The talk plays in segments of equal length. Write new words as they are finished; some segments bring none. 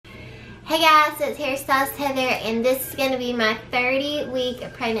Hey guys, it's Hairstylist Heather, and this is going to be my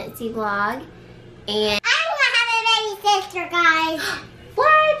 30-week pregnancy vlog. And I want to have a baby sister, guys.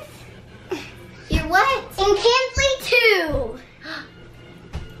 What? You're what? And Kinsley too.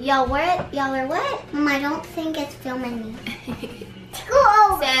 Y'all what? Y'all are what? I don't think it's filming me.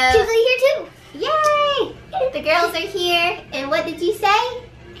 Go over. Kinsley here too. Yay! The girls are here, and what did you say?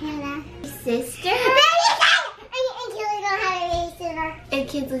 Hannah. Sister? And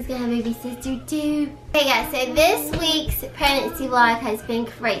Kinsley's gonna have a baby sister too. Hey guys, so this week's pregnancy vlog has been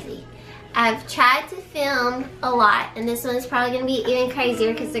crazy. I've tried to film a lot, and this one is probably gonna be even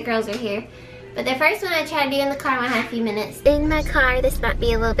crazier because the girls are here. But the first one I tried to do in the car when I had a few minutes. In my car, this might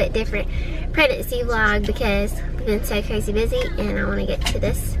be a little bit different pregnancy vlog because we've been so crazy busy, and I want to get to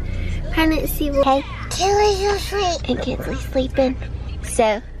this pregnancy vlog. Kinsley's asleep. And Kinsley's sleeping.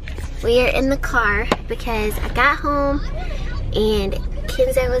 So we are in the car because I got home and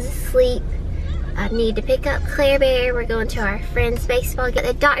Kinzo was asleep. I need to pick up Claire Bear. We're going to our friend's baseball game. At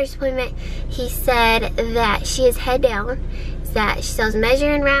the doctor's appointment, he said that she is head down, that she was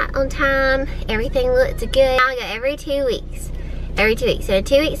measuring right on time, everything looked good. I'll go every 2 weeks. Every 2 weeks. So in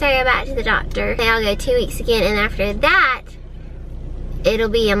 2 weeks I go back to the doctor. Then I'll go 2 weeks again, and after that, it'll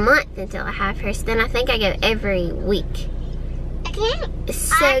be a month until I have her. So then I think I go every week. It's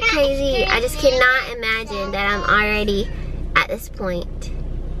so crazy. I just cannot imagine that I'm already at this point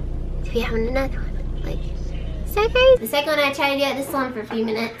to be having another one. Like, so crazy. The second one I tried to do at the salon for a few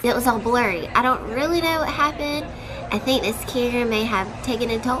minutes, it was all blurry. I don't really know what happened. I think this camera may have taken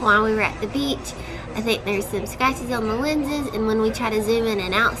a toll while we were at the beach. I think there's some scratches on the lenses, and when we try to zoom in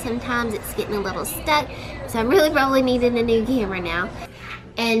and out sometimes it's getting a little stuck. So I'm really probably needing a new camera now.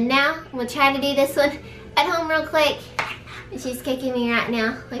 And now I'm gonna try to do this one at home real quick. She's kicking me right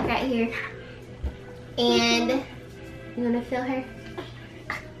now, like right here. And you wanna feel her?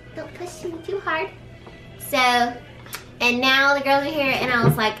 Don't push me too hard. So, and now the girls are here, and I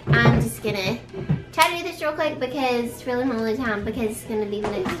was like, I'm just gonna try to do this real quick because it's really my only time, because it's gonna be the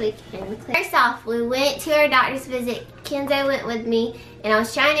next week. First off, we went to our doctor's visit. Kinzo went with me, and I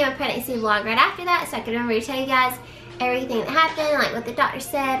was trying to do my pregnancy vlog right after that so I could remember to tell you guys everything that happened, like what the doctor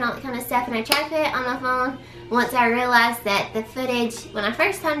said and all that kind of stuff. And I tried to put it on my phone once I realized that the footage, when I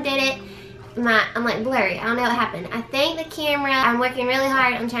first time did it, I'm like blurry. I don't know what happened. I think the camera, I'm working really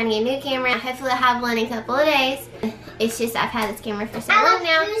hard. I'm trying to get a new camera. Hopefully I'll have one in a couple of days. It's just I've had this camera for so long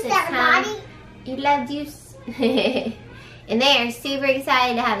now. You love juice. And they are super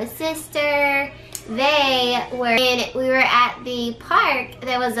excited to have a sister. They were, and we were at the park.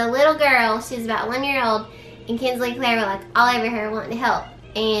 There was a little girl. She was about 1 year old. And Kinsley and Claire were like all over her wanting to help.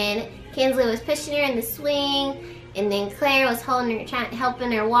 And Kinsley was pushing her in the swing. And then Claire was holding her,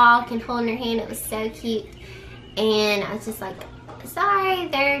 helping her walk and holding her hand. It was so cute. And I was just like, sorry,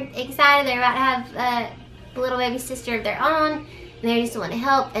 they're excited. They're about to have a little baby sister of their own. And they just want to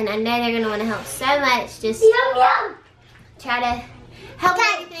help. And I know they're going to want to help so much. Just try to help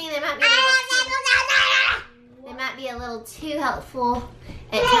everything. They might be a little too helpful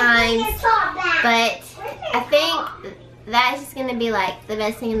at times. But I think that's just going to be like the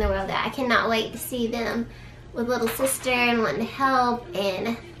best thing in the world. I cannot wait to see them with little sister and wanting to help,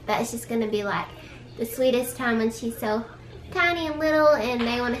 and that's just gonna be like the sweetest time when she's so tiny and little and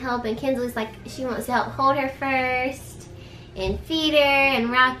they want to help. And Kinsley's like, she wants to help hold her first and feed her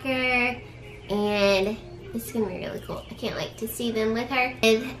and rock her, and it's gonna be really cool. I can't wait to see them with her.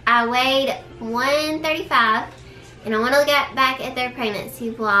 And I weighed 135, and I want to look back at their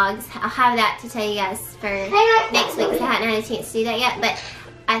pregnancy vlogs. I'll have that to tell you guys for next week, so I haven't had a chance to do that yet. But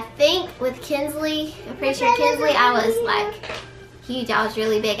I think with Kinsley, I'm pretty sure Kinsley, I was like huge. I was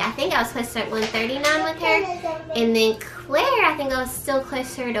really big. I think I was closer to 139 with her. And then Claire, I think I was still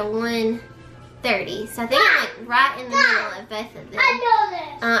closer to 130. So I think I'm like right in the middle of both of them.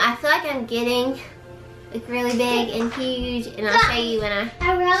 I feel like I'm getting like really big and huge, and I'll show you when I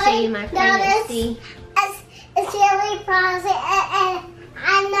show you my pregnancy. It's really promising, and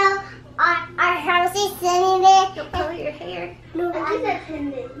I know our house is sitting there. Don't pull your hair. No, I'm not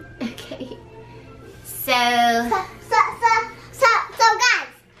pending. Okay. So guys,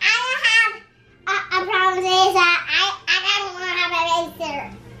 I have a promise that I don't want to have a baby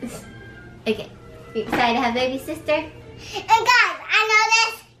sister. Okay. You excited to have baby sister? And guys, I know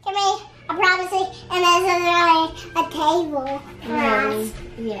this can be a promise, and this is really a table for us.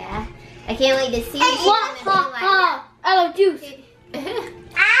 Yeah. I can't wait to see you. Oh, juice. I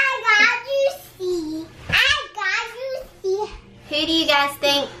got juicy. Who do you guys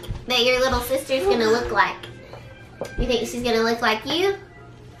think that your little sister's gonna look like? You think she's gonna look like you?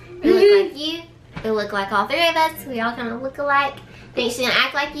 Or look like you? Or look like all three of us? We all kind of look alike. Think she's gonna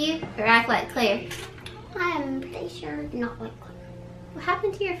act like you or act like Claire? I'm pretty sure not like Claire. What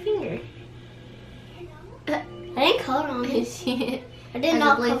happened to your finger? I didn't color on it. I did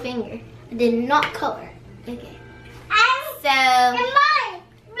not blue finger. I did not color. Okay. And So, my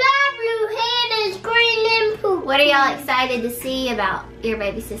black blue head is green and poop. what are y'all excited to see about your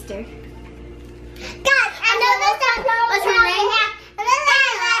baby sister? Guys, I know this is what's her name.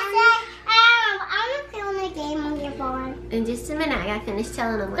 I'm playing a game on your phone. In just a minute, I gotta finish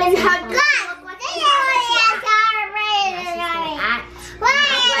telling them what's And going her on. God, this is what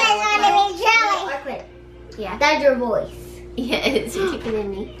Yeah. That's your voice. Yeah, it's kicking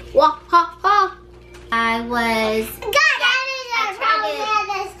in me. Wah ha ha. I was. Guys, Guys,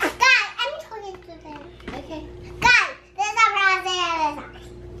 I'm talking to them. Okay. Guys, this is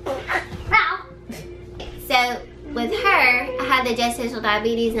So with her, I had the gestational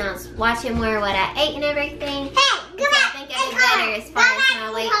diabetes, and I was watching more what I ate and everything. Hey, So I think I did better as far as my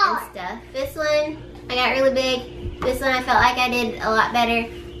weight and stuff. This one, I got really big. This one, I felt like I did a lot better.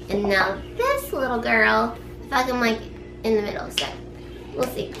 And now this little girl, I feel like I'm like in the middle, so we'll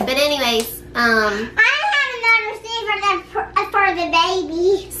see. But anyways, I have another thing for the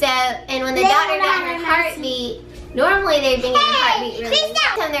baby. so, and when the doctor got her heartbeat, normally they've been getting her heartbeat really low. This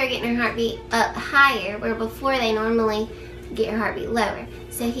time they were getting her heartbeat up higher, where before they normally get her heartbeat lower.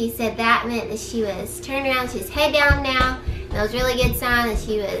 So he said that meant that she was turned around, she was head down now. That was a really good sign that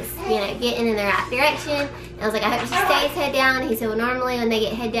she was, you know, getting in the right direction. And I was like, I hope she stays head down. And he said, well, normally when they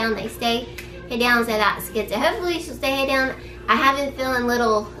get head down, they stay head down, so that's good. So hopefully she'll stay head down. I have been feeling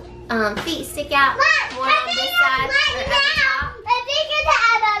little feet stick out more on this side or at the top.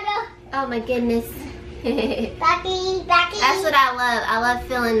 Oh my goodness. That's what I love. I love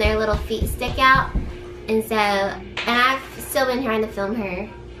feeling their little feet stick out. And so, and I've still been trying to film her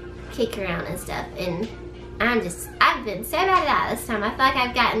kick around and stuff. And I've been so bad at that this time. I feel like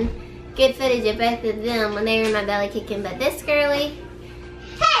I've gotten good footage of both of them when they were in my belly kicking. But this girlie,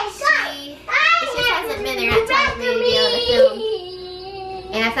 it just hasn't been the right time for me to be able to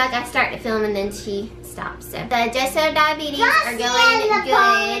film. And I feel like I start to film and then she stops. So the gestational diabetes are going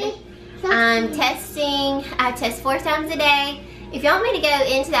good. I'm testing. I test 4 times a day. If you want me to go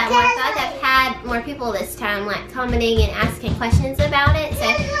into that more, I feel like I've had more people this time like commenting and asking questions about it. So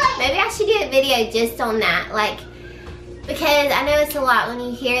maybe I should do a video just on that. Like, because I know it's a lot when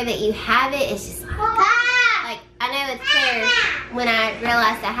you hear that you have it. It's just like I know with Claire, when I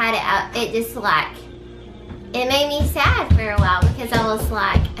realized I had it just like, it made me sad for a while because I was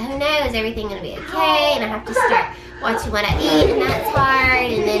like, oh no, is everything going to be okay? And I have to start watching what I eat, and that's hard.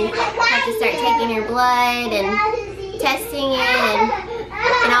 And then I have to start taking her blood and testing it,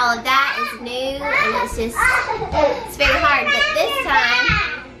 and all of that is new, and it's very hard. But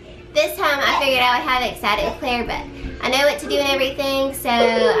this time I figured I would have it excited with Claire, but I know what to do and everything, so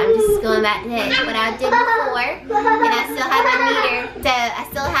I'm just going back to what I did before. And I still have my meter, so I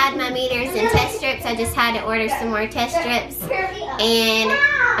still had my meters and test strips. I just had to order some more test strips, and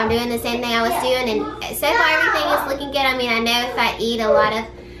I'm doing the same thing I was doing, and so far everything is looking good. I mean, I know if I eat a lot of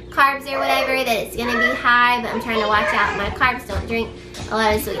carbs or whatever that it's gonna be high, but I'm trying to watch out my carbs. Don't drink a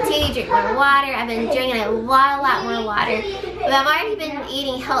lot of sweet tea, drink more water. I've been drinking a lot more water, but I've already been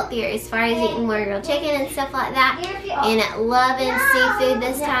eating healthier as far as eating more grilled chicken and stuff like that, and loving seafood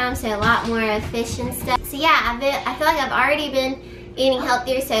this time, so a lot more of fish and stuff. So yeah, I feel like I've already been eating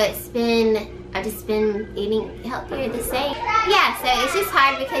healthier, so I've just been eating healthier the same. Yeah, so it's just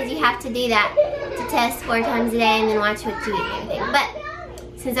hard because you have to do that to test 4 times a day and then watch what you eat and everything. But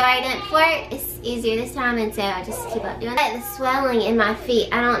since I've already done it before, it's easier this time, and so I just keep up doing it. The swelling in my feet,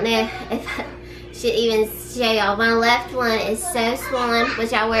 I don't know if I should even show y'all. My left one is so swollen,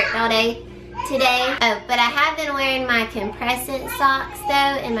 which I worked all day today. Oh, but I have been wearing my compressant socks though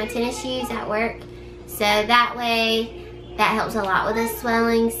and my tennis shoes at work. So that way, that helps a lot with the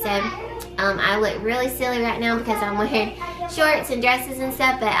swelling. So I look really silly right now because I'm wearing shorts and dresses and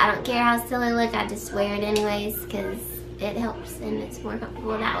stuff, but I don't care how silly I look, I just wear it anyways because it helps and it's more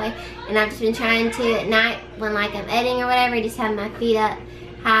comfortable that way. And I've just been trying to at night when like I'm editing or whatever, just have my feet up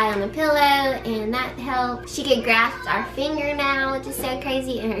high on the pillow, and that helps. She can grasp our finger now, which is so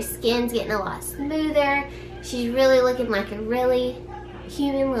crazy, and her skin's getting a lot smoother. She's really looking like a really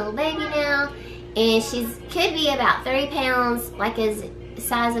human little baby now, and could be about 30 pounds, like as the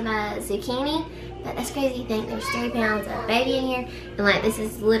size of a zucchini. But that's crazy to think there's 30 pounds of baby in here, and like this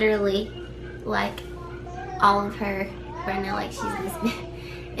is literally like all of her right now, like she's this big.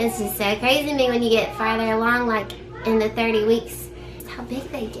 It's just so crazy to me when you get farther along, like in the 30 weeks, how big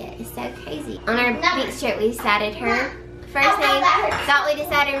they get. It's so crazy. On our Pics trip, we decided her first name, thought we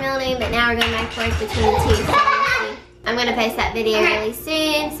decided her middle name, but now we're going back and forth between the two, so we'll see. I'm gonna post that video really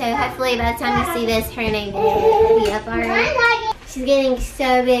soon, so hopefully by the time you see this, her name will be up already. She's getting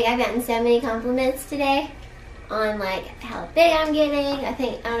so big. I've gotten so many compliments today on like how big I'm getting. I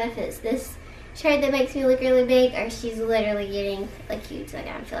don't know if it's this shirt that makes me look really big, or she's literally getting like huge. Like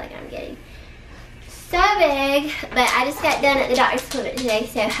I feel like I'm getting so big. But I just got done at the doctor's appointment today,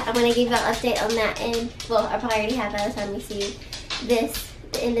 so I'm gonna give you an update on that. And well, I probably already have by the time you see this,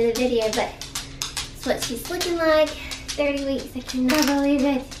 the end of the video. But it's what she's looking like. 30 weeks. I cannot believe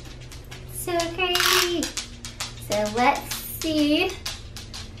it. So crazy. So let's see.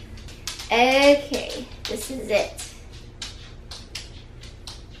 Okay, this is it.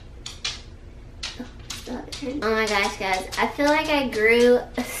 Oh my gosh, guys, I feel like I grew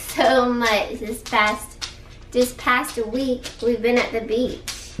so much this past week. We've been at the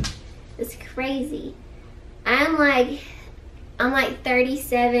beach. It's crazy. I'm like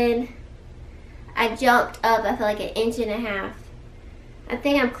 37. I jumped up, I feel like 1.5 inches. I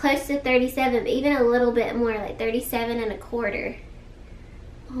think I'm close to 37, but even a little bit more, like 37.25.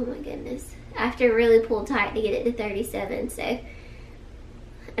 Oh my goodness. I have to really pull tight to get it to 37, so.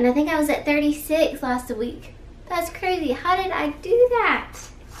 And I think I was at 36 last week. That's crazy. How did I do that?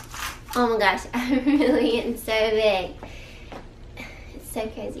 Oh my gosh, I'm really getting so big. It's so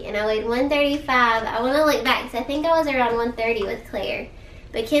crazy. And I weighed 135. I want to look back because I think I was around 130 with Claire.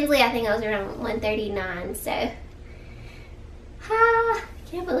 But Kinsley, I think I was around 139, so. I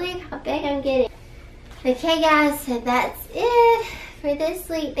can't believe how big I'm getting. Okay guys, so that's it for this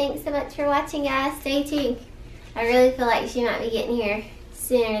week. Thanks so much for watching, guys. Stay tuned. I really feel like she might be getting here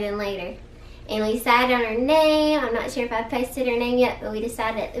sooner than later. And we decided on her name. I'm not sure if I posted her name yet, but we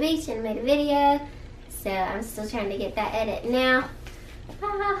decided at the beach and made a video. So I'm still trying to get that edit now.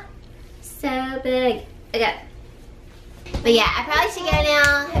 So big. Okay. But yeah, I probably should go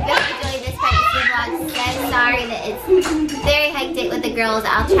now. Hope you enjoyed this pregnancy vlog. So sorry that it's very hectic with the girls.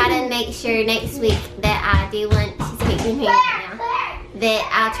 I'll try to make sure next week that I do want, she's kicking me right now, that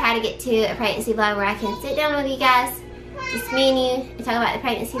I'll try to get to a pregnancy vlog where I can sit down with you guys, just me and you, and talk about the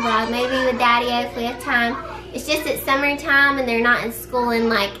pregnancy vlog. Maybe with Daddy if we have time. It's just it's summertime and they're not in school, and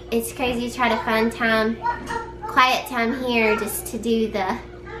like it's crazy to try to find time, quiet time here just to do the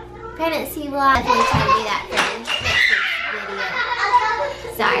pregnancy vlog. I'm definitely try to do that for next week's video.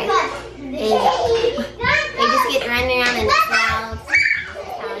 Sorry. They just get running around and it's loud. That's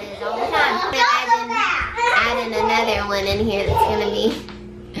how it is all the time. Adding another one in here that's gonna be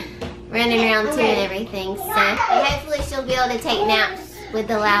running around too and everything. So hopefully she'll be able to take naps with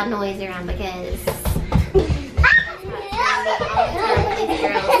the loud noise around, because these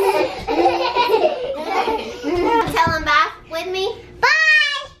girls. Tell them bye with me. Bye.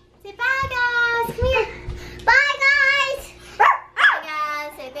 Say bye, guys. Come here. Bye, guys. Bye,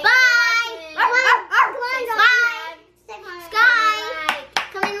 guys. Say thanks for watching. Sky.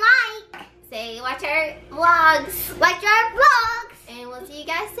 Come and like. Say watch our vlogs. Watch our vlogs. And we'll see you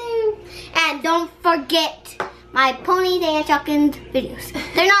guys soon. And don't forget my pony dance talking videos.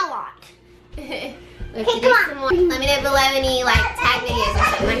 They're not a lot. We have to do some more. Let me know below any like tag videos or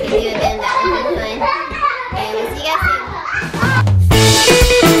something I can do with them. That would be fun.